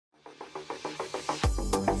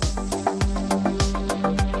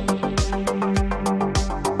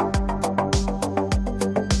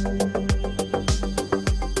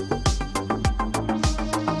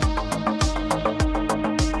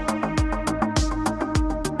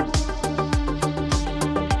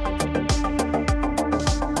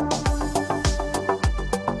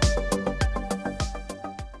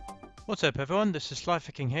What's up everyone, this is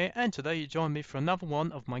SliferKing here, and today you join me for another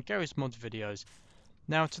one of my Garry's Mod videos.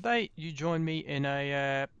 Now today you join me in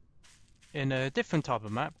a different type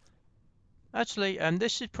of map. Actually,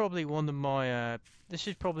 this is probably one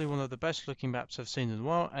of the best looking maps I've seen in a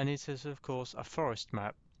while, and it is of course a forest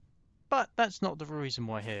map. But that's not the reason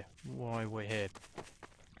why we're here.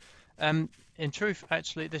 In truth,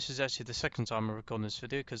 actually, this is actually the second time I recorded this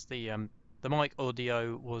video because the mic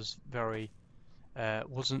audio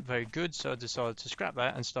wasn't very good, so I decided to scrap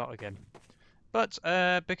that and start again. But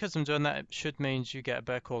because I'm doing that, it should mean you get a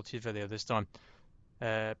better quality video this time.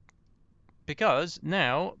 Because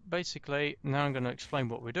now I'm going to explain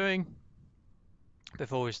what we're doing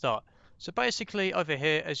before we start. So basically over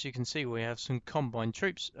here, as you can see, we have some combined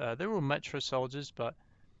troops. They're all Metro soldiers, but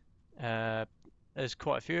there's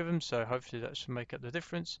quite a few of them, so hopefully that should make up the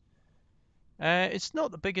difference. It's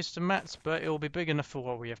not the biggest of maps, but it will be big enough for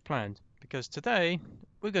what we have planned. Because today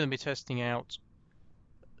we're going to be testing out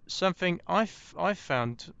something I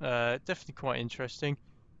found definitely quite interesting,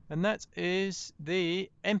 and that is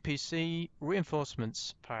the NPC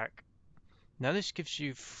Reinforcements pack. Now this gives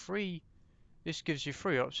you three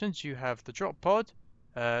options. You have the drop pod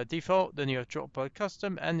default, then you have drop pod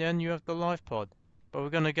custom, and then you have the live pod. But we're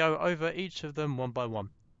going to go over each of them one by one.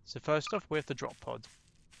 So first off, we have the drop pod.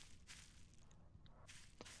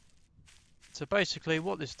 So basically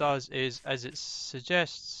what this does is, as it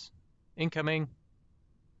suggests, incoming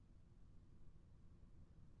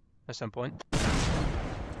at some point.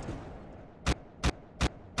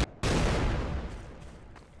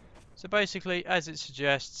 So basically, as it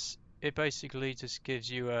suggests, it basically just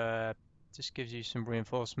gives you some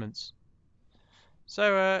reinforcements.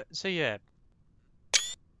 So yeah.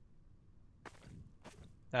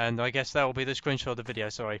 And I guess that will be the screenshot of the video,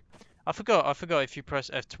 sorry. I forgot if you press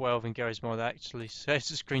F12 in Garry's Mod, it actually saves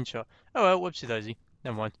a screenshot. Oh well, whoopsie daisy.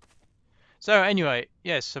 Never mind. So anyway,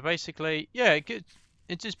 yes, so basically, yeah,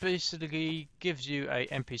 it just basically gives you a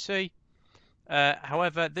NPC.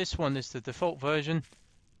 However, this one is the default version,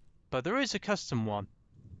 but there is a custom one.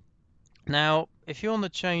 Now, if you want to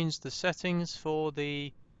change the settings for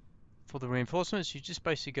the reinforcements, you just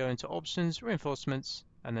basically go into options, reinforcements,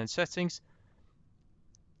 and then settings.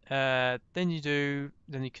 Then you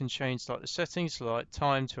can change like the settings, like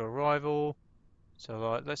time to arrival. So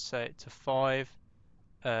like let's say it to 5,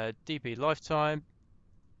 DB lifetime.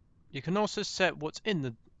 You can also set what's in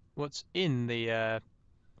the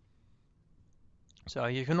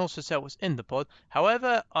pod.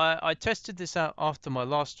 However, I tested this out after my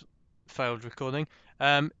last failed recording.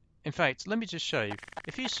 In fact, let me just show you.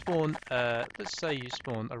 If you spawn, let's say you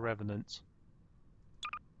spawn a revenant.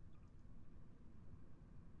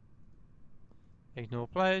 Ignore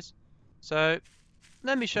players. So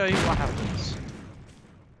let me show you what happens.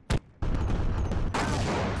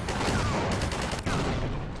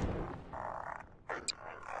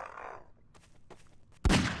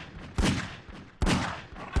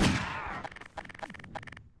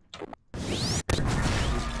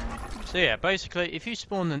 So yeah, basically if you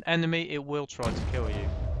spawn an enemy, it will try to kill you.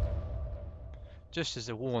 Just as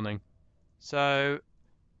a warning. So,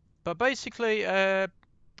 but basically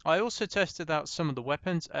I also tested out some of the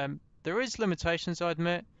weapons. There is limitations, I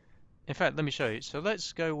admit. In fact, let me show you. So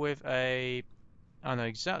let's go with I know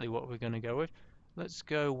exactly what we're going to go with. Let's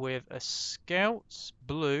go with a Scout's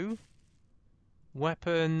blue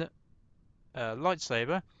weapon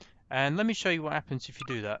lightsaber. And let me show you what happens if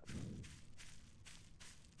you do that.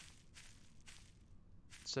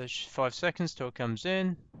 So 5 seconds till it comes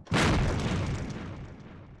in.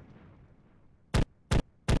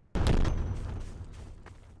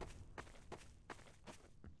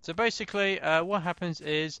 So basically, what happens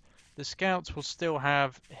is the Scouts will still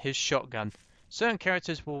have his shotgun. Certain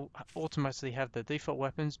characters will automatically have their default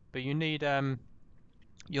weapons, but you'll need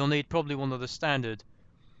probably one of the standard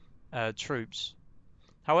troops.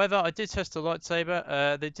 However, I did test the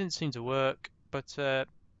lightsaber. They didn't seem to work, but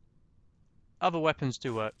other weapons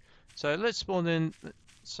do work. So let's spawn in.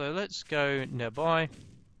 So let's go nearby,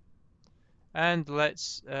 and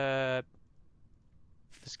let's get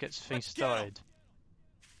things started.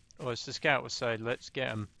 Or as the Scout would say, let's get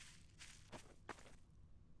them.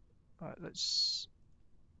 Right, let's.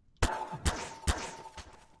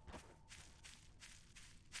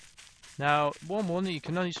 Now, one warning: you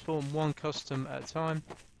can only spawn one custom at a time.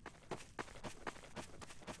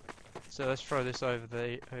 So let's throw this over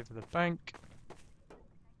the bank.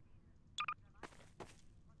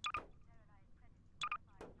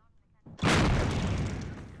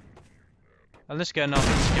 And let's get another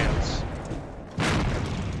Scouts.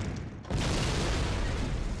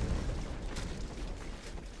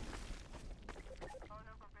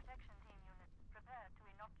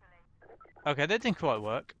 Okay, that didn't quite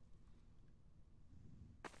work.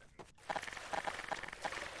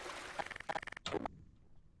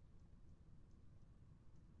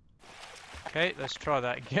 Okay, let's try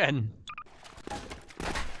that again.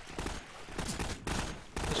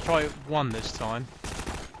 Let's try 1 this time.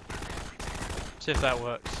 See if that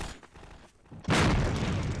works. There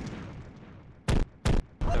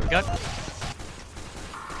we go.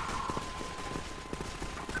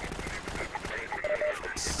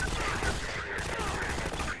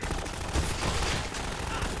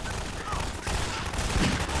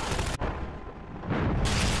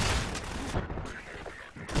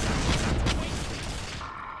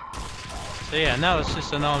 So yeah, now it's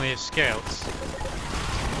just an army of scouts.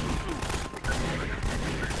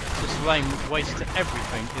 Just laying waste to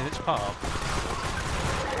everything in its path.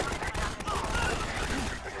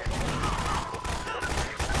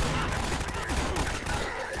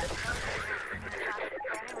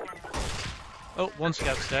 Oh, one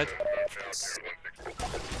scout's dead.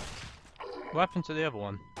 What happened to the other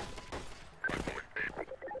one?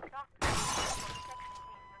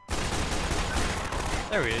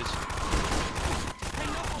 There he is.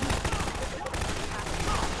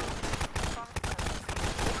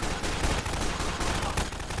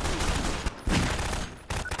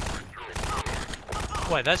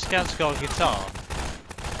 Wait, that scout's got a guitar.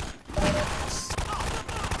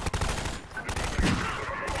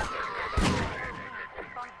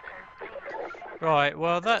 Right,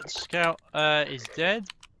 well that scout is dead.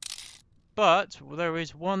 But there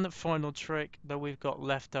is one final trick that we've got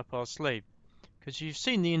left up our sleeve. Because you've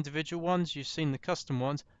seen the individual ones, you've seen the custom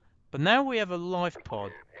ones, but now we have a life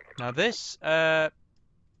pod. Now this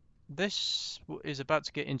is about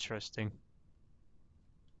to get interesting.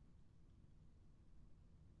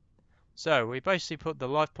 So we basically put the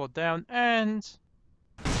life pod down and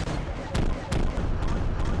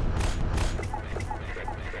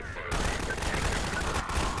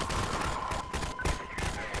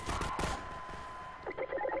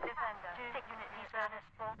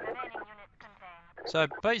so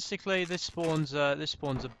basically this spawns a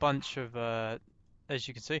bunch of as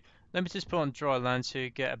you can see. Let me just put on dry land so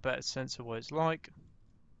you get a better sense of what it's like.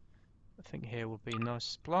 I think here would be a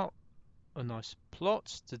nice plot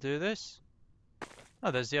to do this.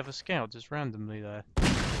 Oh, there's the other scout just randomly there.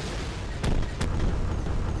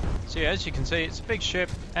 So yeah, as you can see, it's a big ship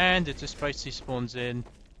and it just basically spawns in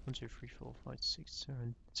 1, 2, 3, 4, 5, 6,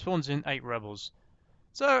 7. Spawns in 8 rebels.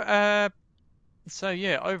 So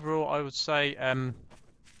yeah, overall I would say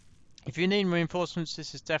if you need reinforcements,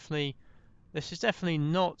 this is definitely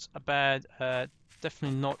not a bad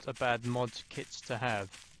mod kit to have.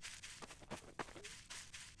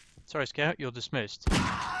 Sorry, Scout, you're dismissed.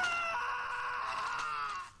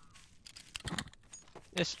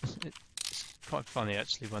 It's quite funny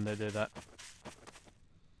actually when they do that.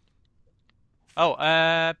 Oh,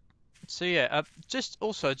 so yeah, just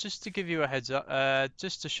to give you a heads up,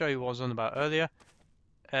 just to show you what I was on about earlier.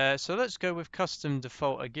 So let's go with custom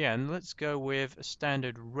default again. Let's go with a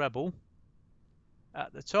standard rebel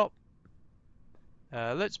at the top.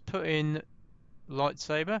 Let's put in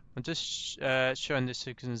lightsaber. I'm just showing this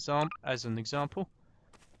as an example,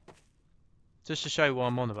 just to show you what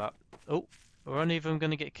I'm on about. Oh, we're only even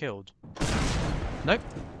going to get killed. Nope.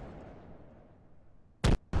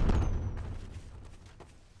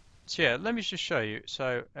 So yeah, let me just show you.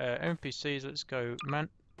 So NPCs, let's go man.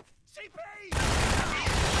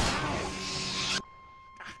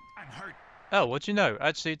 I'm hurt. Oh, what do you know?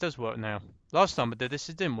 Actually, it does work now. Last time I did this,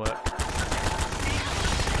 it didn't work.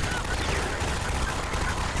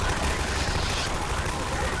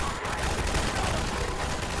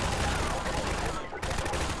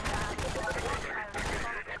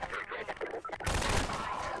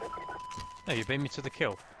 Oh, you beat me to the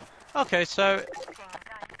kill. Okay, so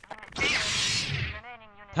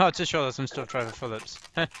oh, just sure there's some stuff Trevor Phillips.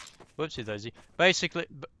 Whoopsie daisy. Basically,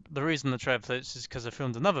 the reason the Trevor Phillips is because I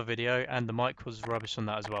filmed another video and the mic was rubbish on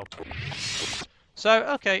that as well. So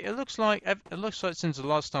okay, it looks like since the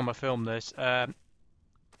last time I filmed this,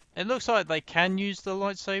 it looks like they can use the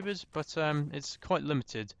lightsabers, but it's quite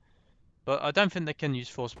limited. But I don't think they can use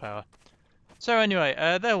force power. So anyway,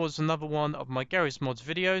 there was another one of my Garry's Mods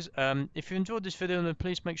videos. If you enjoyed this video, then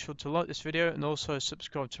please make sure to like this video and also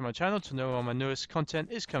subscribe to my channel to know when my newest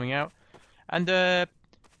content is coming out. And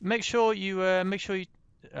make sure you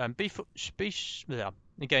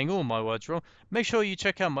getting all my words wrong. Make sure you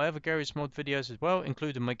check out my other Garry's Mod videos as well,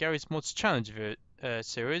 including my Garry's Mods Challenge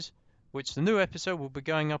series, which the new episode will be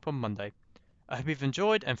going up on Monday. I hope you've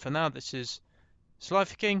enjoyed, and for now, this is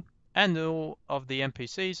SliferKing and all of the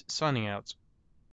NPCs signing out.